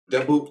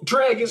Double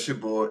Dragon. It's your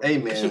boy,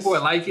 AMENZ. It's your boy,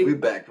 Like It. We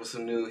back with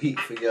some new heat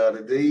for y'all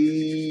today.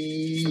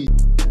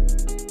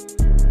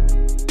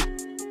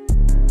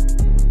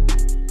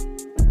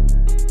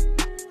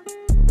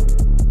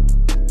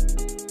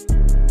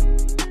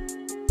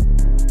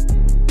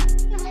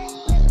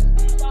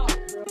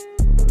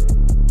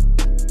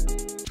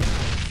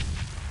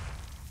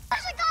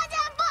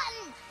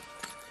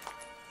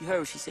 You heard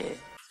what she said.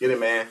 Get it,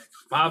 man.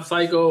 Mob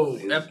Psycho,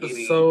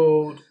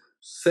 episode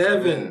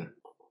 7.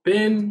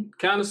 Been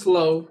kind of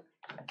slow.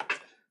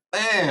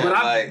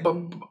 Man, but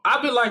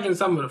I've been liking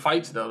some of the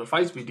fights, though. The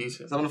fights be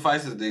decent. Some of the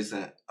fights is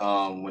decent.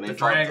 When they the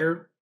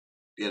dragger.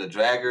 The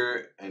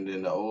dragger, and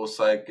then the old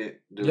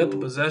psychic dude. Yep, the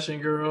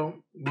possession girl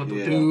with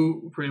the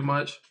dude, pretty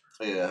much.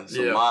 Yeah,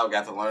 so Mob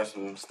got to learn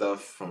some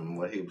stuff from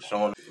what he was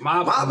showing.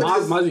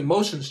 Mob's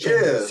emotions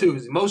change too.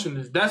 His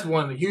emotions, that's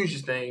one of the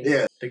hugest things.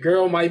 Yeah. The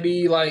girl might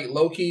be like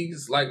low key,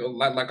 like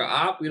a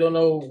op. We don't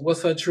know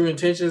what's her true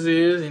intentions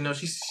is. You know,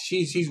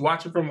 she's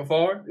watching from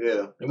afar.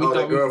 Yeah. And we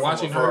thought we were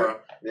watching her.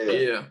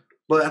 Yeah.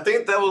 But I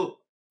think that was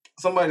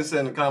somebody said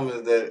in the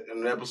comments that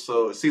in the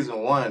episode season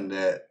 1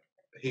 that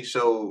he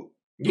showed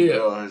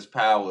his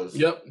powers.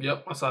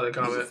 Yep. I saw that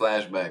comment. It's a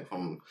flashback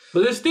from.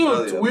 But it's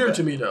still weird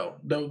to me though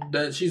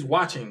that she's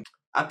watching.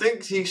 I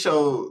think he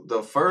showed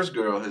the first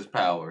girl his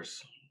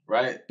powers,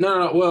 right?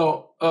 No.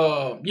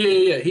 Well,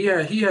 yeah.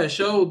 He had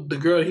showed the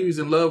girl he was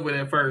in love with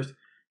at first.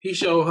 He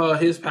showed her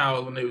his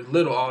powers when they was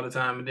little all the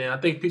time, and then I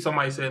think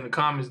somebody said in the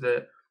comments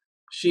that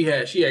she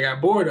had got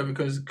bored of it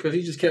because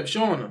he just kept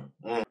showing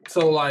her.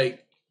 So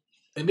like,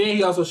 and then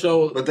he also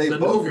showed. But they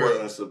both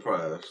wasn't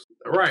surprised.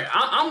 Right.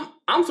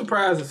 I'm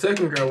surprised the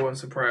second girl wasn't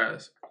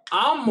surprised.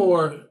 I'm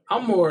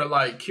more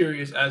like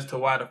curious as to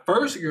why the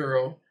first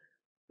girl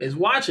is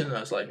watching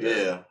us like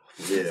that.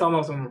 Yeah. Talking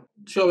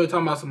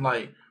about some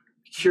like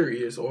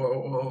curious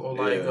or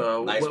like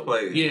nice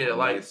play. Yeah,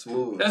 like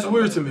smooth. That's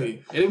weird to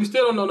me. And we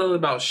still don't know nothing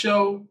about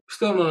show.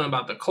 Still don't know nothing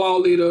about the claw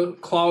leader,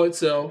 claw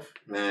itself.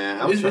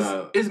 Man,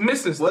 it's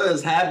missing stuff. What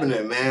is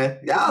happening, man?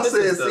 Y'all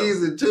said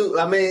season 2.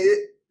 I mean,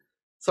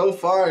 so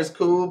far it's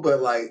cool, but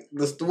like,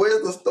 where's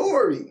the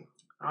story?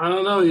 I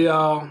don't know,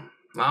 y'all.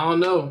 I don't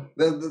know.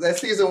 That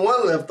season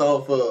 1 left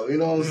off of. You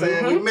know what I'm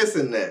saying? We're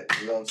missing that.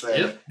 You know what I'm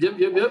saying?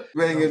 Yep.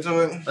 Ready to get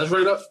to it? Let's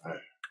rate it up.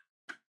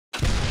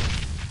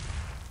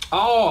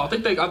 Oh, I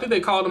think they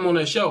called him on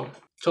that show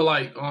to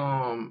like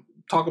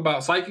talk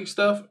about psychic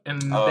stuff,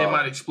 and they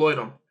might exploit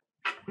him.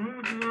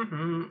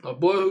 A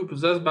boy who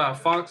possessed by a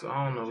fox.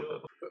 I don't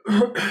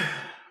know.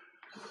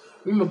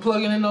 Remember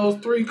plugging in those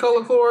 3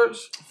 color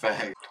cords?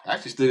 Fact. I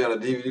actually still got a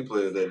DVD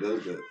player that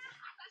does that.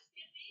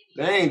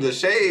 Dang, the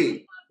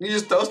shade. You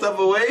just throw stuff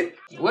away?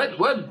 What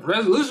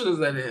resolution is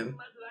that in?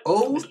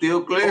 It's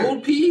still clear.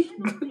 Old P?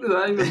 I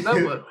don't even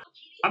know what.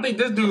 I think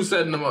this dude's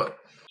setting them up.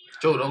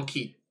 Jodo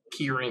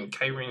Kirin.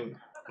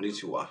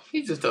 Konnichiwa.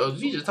 He just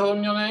told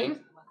him your name?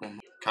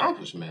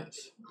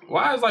 Accomplishments.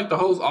 Why is like the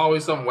host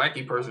always some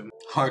wacky person?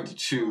 Hard to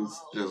choose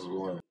just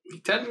one.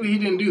 Technically he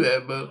didn't do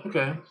that, but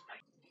okay.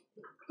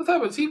 What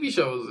type of TV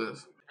show is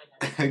this?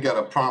 He got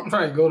a prompt.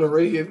 Right, go to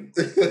Reigen.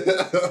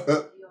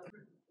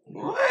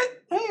 What?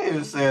 He ain't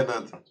even said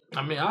nothing.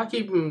 I mean, I'll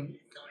keep him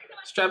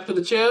strapped to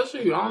the chair.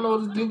 Shoot, I don't know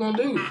what this dude gonna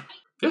do.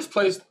 This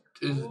place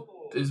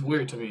is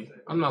weird to me.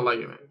 I'm not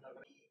liking it.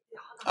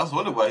 I was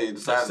wondering why he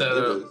decided to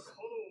do this.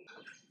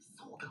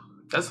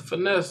 That's a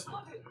finesse.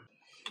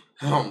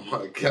 Oh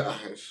my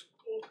gosh.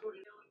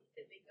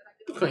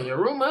 You clean your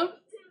room up?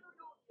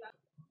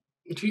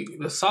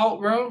 The salt,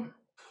 bro?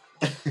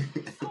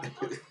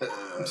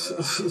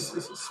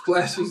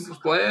 Splashy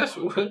splash?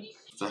 What?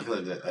 Something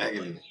like that.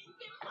 Agony.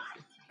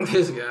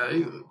 This guy,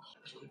 he's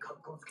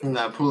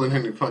not pulling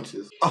any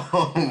punches.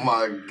 Oh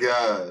my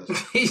gosh.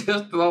 He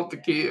just threw off the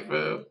kid,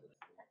 fam.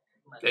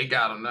 They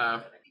got him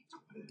now.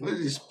 What is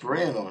he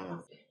spraying on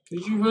him?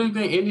 Did you really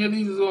think any of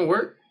these is gonna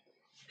work?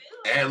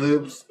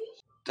 Ad-libs.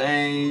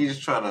 Dang, you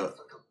just trying to...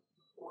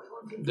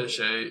 The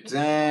shade.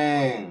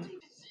 Dang.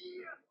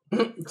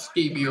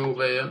 Skeevy old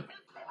man.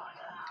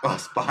 Oh,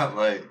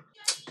 spotlight.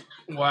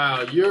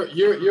 Wow, you're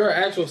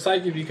an actual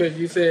psychic because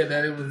you said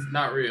that it was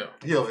not real.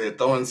 He over here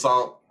throwing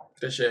salt.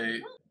 The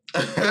shade.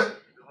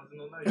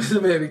 This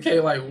man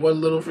became like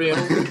one little film.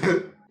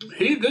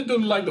 This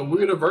dude like the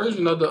weirder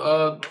version of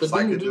the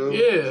dude.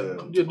 Yeah,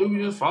 the dude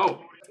just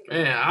fought.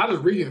 Man, I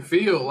just read and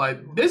feel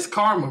like this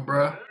karma,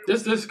 bruh.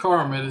 This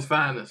karma at its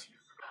finest.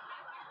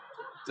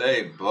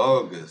 They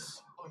bogus.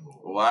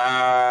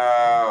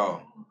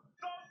 Wow.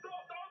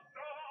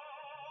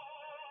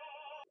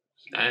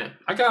 Damn,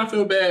 I kind of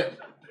feel bad.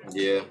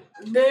 Yeah.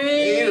 Dang.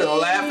 He's the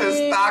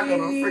laughing stock of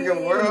the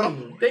freaking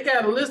world. They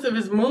got a list of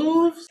his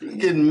moves. He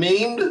getting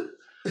memed.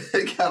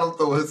 They got him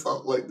throwing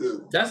something like this.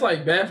 That's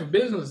like bad for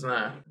business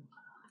now.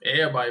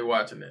 Everybody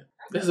watching it.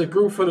 There's a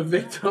group for the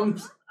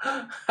victims.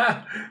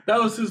 That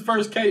was his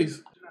first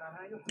case.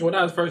 Well,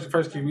 not his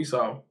first case we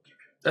saw.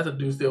 That's a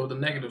dude still with the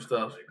negative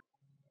stuff.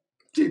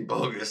 He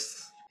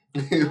bogus.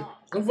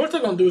 What's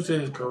that gonna do to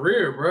his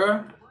career,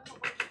 bruh?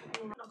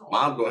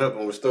 Mom's gonna help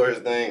him restore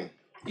his name.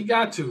 He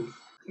got to.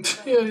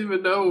 He don't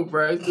even know,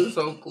 bro. He's just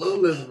so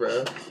clueless,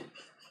 bro.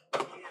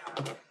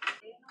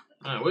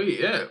 Man, where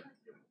he at?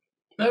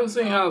 Never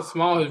seen how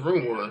small his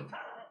room was.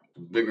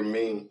 Bigger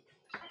mean.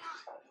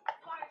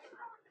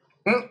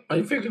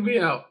 He figured me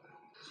out.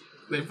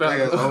 They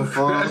found a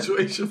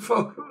graduation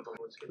photo.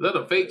 Is that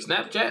a fake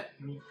Snapchat?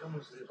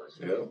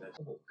 Yep.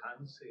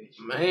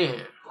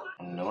 Man.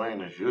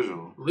 Annoying as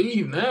usual.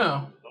 Leave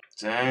now.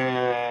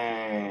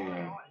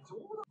 Dang.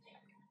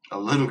 A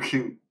little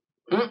cute.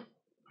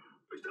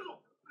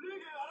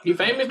 He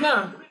famous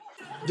now.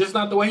 Just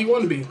not the way he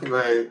want to be.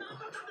 Right.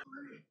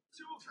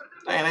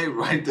 Dang, they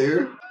right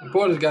there.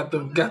 Reporters got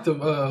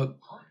the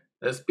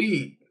that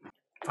speed.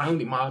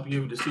 Finally, Mob be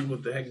able to see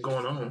what the heck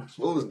going on.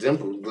 What was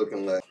Dimple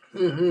looking like?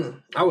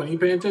 I wasn't even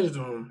paying attention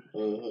to him.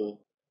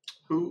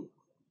 Who?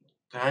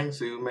 I didn't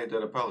see who made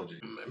that apology.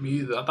 Me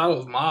either. I thought it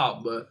was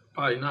Mob, but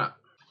probably not.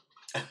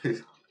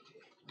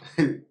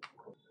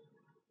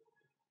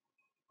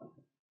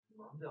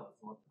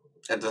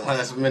 At the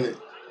last minute.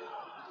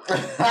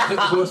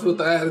 What's with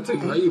the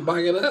attitude? Are you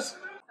bugging us?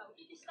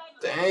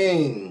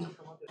 Dang,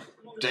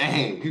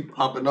 you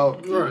popping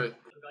off. Dude. Right.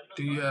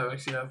 Do you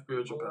actually have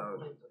spiritual power?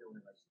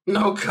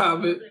 No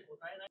comment.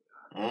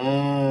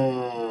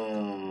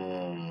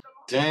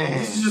 Dang.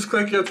 Did you just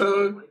click your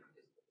tongue?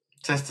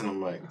 Testing the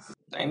mic.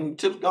 Dang,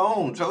 chips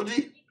gone,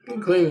 Choji. You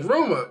clean his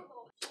room up.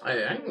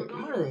 Hey, I ain't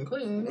my room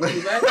clean. He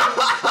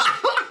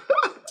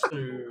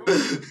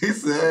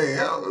said, hey,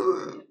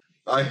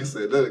 I ain't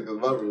said that because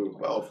my room,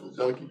 my office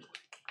junkie.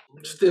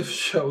 Stiff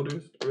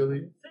shoulders,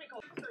 really.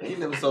 He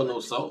never sold no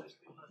salt.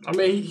 I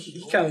mean,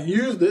 he kind of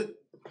used it.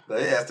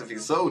 They asked if he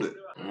sold it.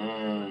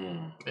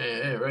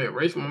 Yeah, right.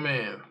 Race my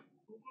man.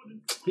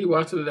 He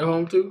watched it at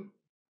home too.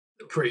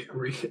 Great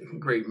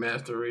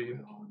master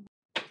reading.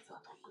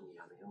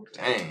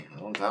 Dang,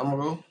 a long time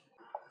ago.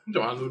 You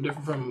know, I know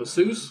different from a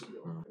masseuse.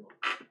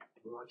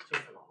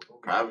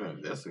 Private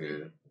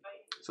investigator.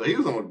 So he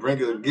was on the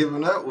brink of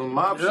giving up when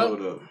Mob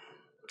showed up.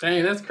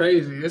 Dang, that's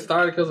crazy. It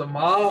started because of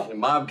Mob. And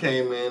Mob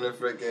came in and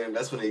freaking,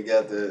 that's when he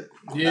got the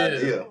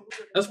idea.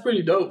 That's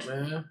pretty dope,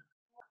 man.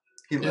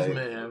 He this like,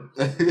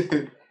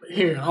 man.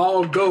 Hearing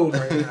all gold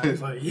right now.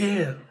 He's like,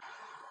 yeah.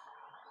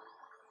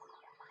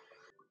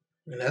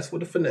 And that's where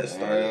the finesse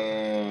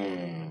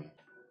started.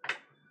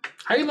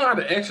 How you learn how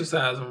to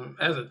exercise him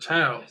as a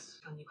child?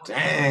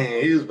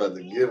 Dang, he was about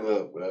to give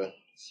up, bro.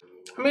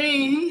 I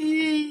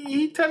mean,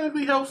 he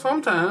technically helps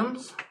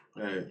sometimes.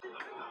 Hey,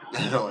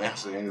 they don't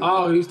answer anything.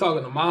 Oh, he's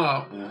talking to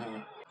Mob.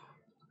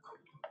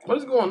 What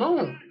is going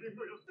on?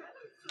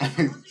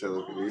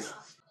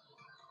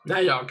 Now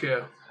y'all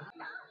care.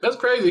 That's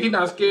crazy. He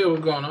not scared of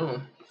what's going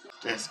on.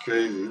 That's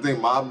crazy. You think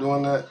Mob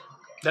doing that?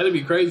 That'd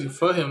be crazy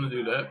for him to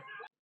do that.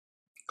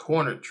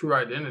 Cornered true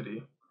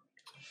identity.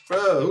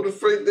 Bro, who the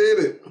freak did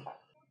it?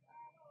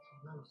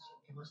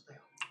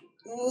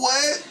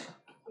 What?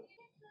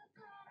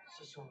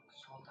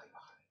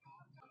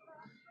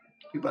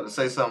 You about to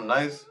say something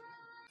nice?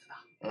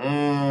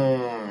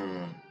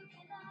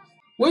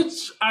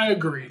 Which I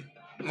agree,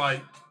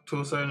 like,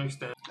 to a certain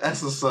extent.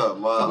 That's what's up,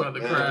 Mob. I'm about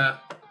to cry.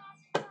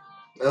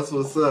 That's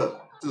what's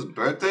up. It's his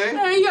birthday?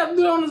 Yeah, he got to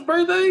do it on his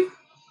birthday.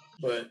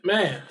 But,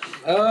 man,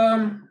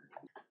 I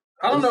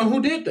don't know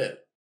who did that.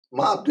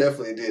 Mob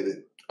definitely did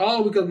it.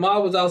 Oh, because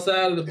Mob was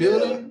outside of the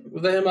building?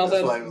 Was that him outside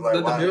That's why he was like,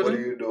 the building? What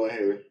are you doing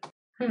here?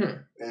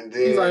 And then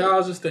he's like, I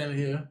was just standing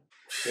here.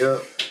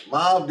 Yep.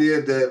 Mob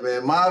did that,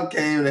 man. Mob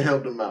came to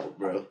help them out,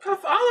 bro.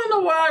 I don't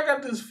know why I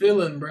got this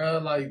feeling, bro.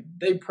 Like,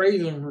 they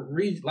praising,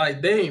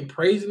 like, they ain't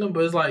praising him,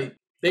 but it's like,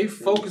 they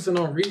focusing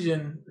on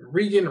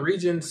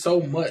Reigen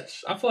so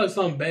much. I feel like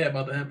something bad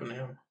about to happen to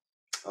him.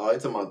 Oh, you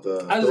talking about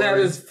the I just had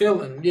this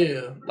feeling,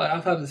 yeah. Like,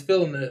 I've had this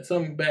feeling that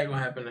something bad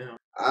gonna happen to him.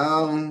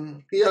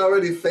 He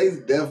already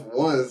faced death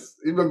once.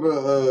 You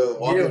remember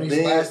Walking when he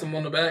Dead? slashed him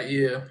on the back,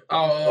 yeah.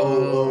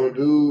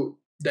 Dude.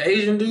 The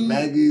Asian dude?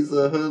 Maggie's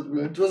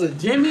husband. Was it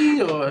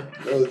Jimmy or?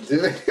 That was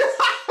Jimmy.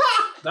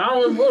 I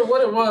don't know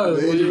what it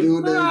was. The Asian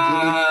dude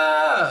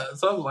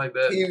something like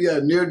that. He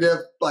got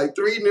like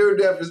 3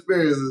 near-death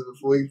experiences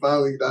before he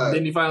finally died.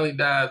 Then he finally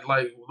died,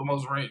 like, the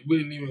most rank. We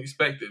didn't even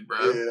expect it, bro.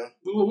 Yeah.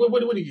 What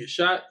did he get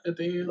shot at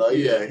the end? No,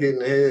 he got hit in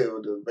the head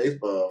with the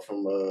baseball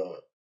from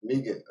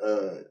Negan.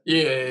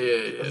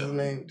 Yeah. What's his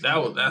name?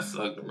 That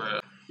sucked, bro.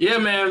 Yeah,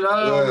 man.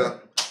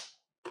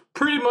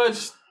 Pretty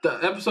much the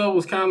episode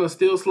was kind of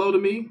still slow to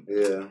me.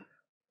 Yeah.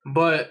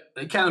 But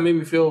it kind of made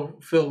me feel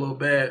a little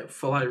bad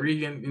for, like,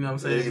 Reigen. You know what I'm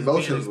saying? The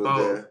emotions was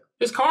there.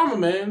 It's karma,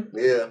 man.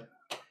 Yeah.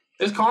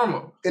 It's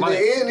karma. In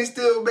the end, he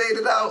still made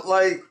it out,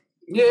 like,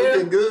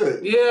 looking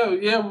good.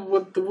 Yeah.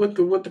 With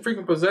the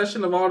freaking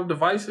possession of all the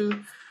devices.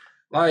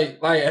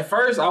 Like at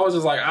first, I was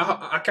just like,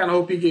 I kind of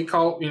hope he get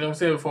caught. You know what I'm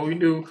saying? Before we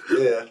knew.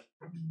 Yeah.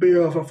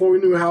 Before we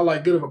knew how,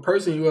 like, good of a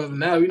person he was. But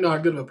now you know how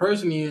good of a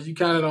person he is. You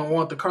kind of don't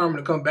want the karma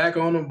to come back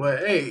on him. But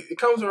hey, it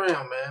comes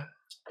around, man.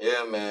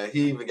 Yeah, man.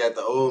 He even got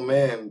the old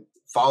man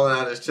falling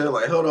out of his chair.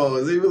 Like, hold on,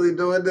 is he really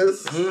doing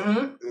this?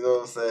 Mm-hmm. You know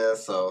what I'm saying?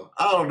 So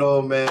I don't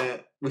know, man.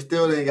 We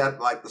still didn't got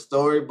like the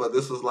story, but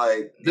this was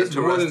like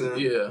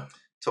interesting.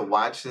 to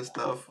watch and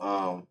stuff.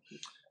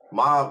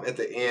 Mob at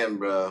the end,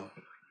 bro,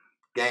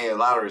 gained a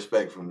lot of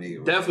respect from me.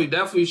 Bro.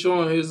 Definitely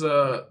showing his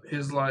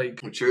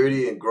like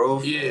maturity and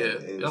growth. Yeah,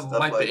 and stuff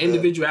like the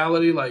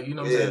individuality, like you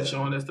know what I'm saying,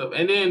 showing that stuff.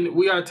 And then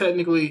we are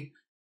technically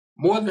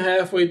more than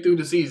halfway through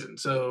the season,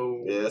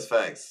 so yeah, that's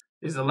facts.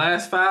 Is the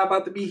last 5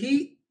 about to be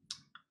heat?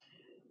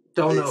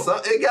 Don't know.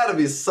 It got to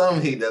be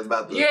some heat that's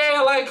about to.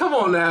 Yeah, like come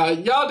on now,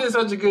 y'all did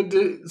such a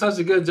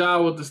good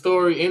job with the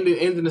story,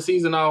 ending the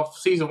season off,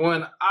 season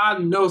 1. I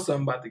know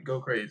something about to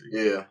go crazy.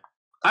 Yeah,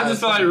 I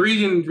just feel like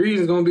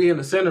Reigen's gonna be in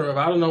the center of it.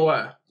 I don't know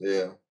why.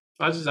 Yeah,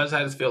 I just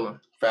had this feeling.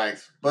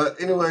 Facts.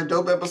 But anyway,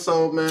 dope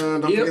episode,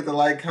 man. Don't forget to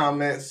like,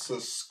 comment,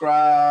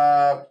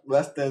 subscribe.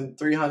 Less than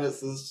 300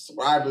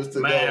 subscribers to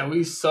go. Man,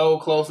 we so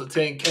close to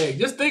 10K.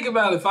 Just think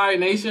about it, Fire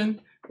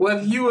Nation.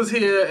 Whether you was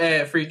here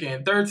at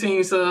freaking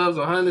 13 subs,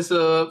 100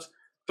 subs,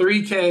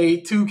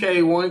 3K,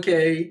 2K,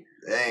 1K,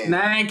 Dang.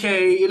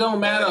 9K, it don't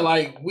matter. Dang.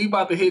 Like, we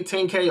about to hit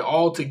 10K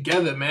all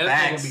together, man.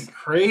 That's gonna be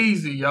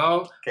crazy,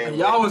 y'all. And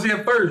y'all was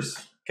here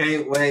first.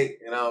 Can't wait,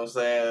 you know what I'm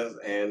saying?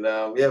 And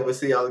yeah, we'll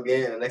see y'all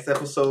again in the next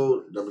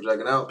episode. Double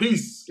Dragon out.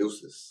 Peace.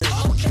 Deuces.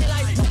 Okay,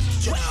 like,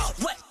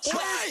 what?